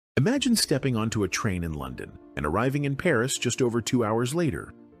Imagine stepping onto a train in London and arriving in Paris just over 2 hours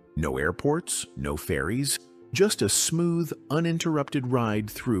later. No airports, no ferries, just a smooth, uninterrupted ride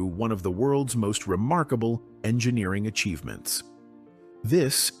through one of the world's most remarkable engineering achievements.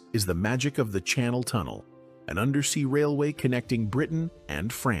 This is the magic of the Channel Tunnel, an undersea railway connecting Britain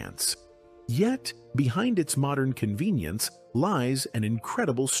and France. Yet, behind its modern convenience lies an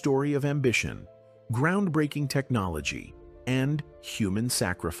incredible story of ambition, groundbreaking technology, and human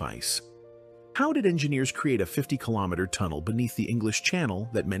sacrifice. How did engineers create a 50-kilometer tunnel beneath the English Channel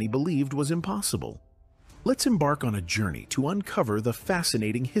that many believed was impossible? Let's embark on a journey to uncover the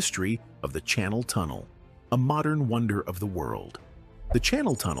fascinating history of the Channel Tunnel, a modern wonder of the world. The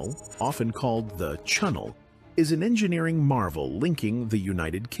Channel Tunnel, often called the Chunnel, is an engineering marvel linking the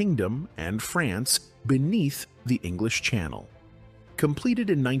United Kingdom and France beneath the English Channel. Completed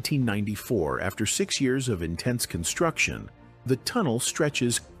in 1994 after 6 years of intense construction, the tunnel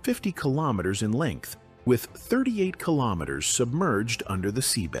stretches 50 kilometers in length, with 38 kilometers submerged under the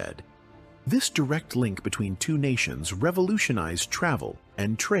seabed. This direct link between two nations revolutionized travel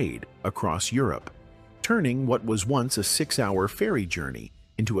and trade across Europe, turning what was once a 6-hour ferry journey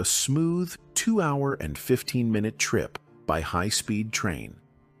into a smooth 2-hour and 15-minute trip by high-speed train.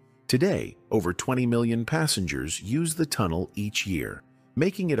 Today, over 20 million passengers use the tunnel each year,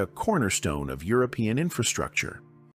 making it a cornerstone of European infrastructure.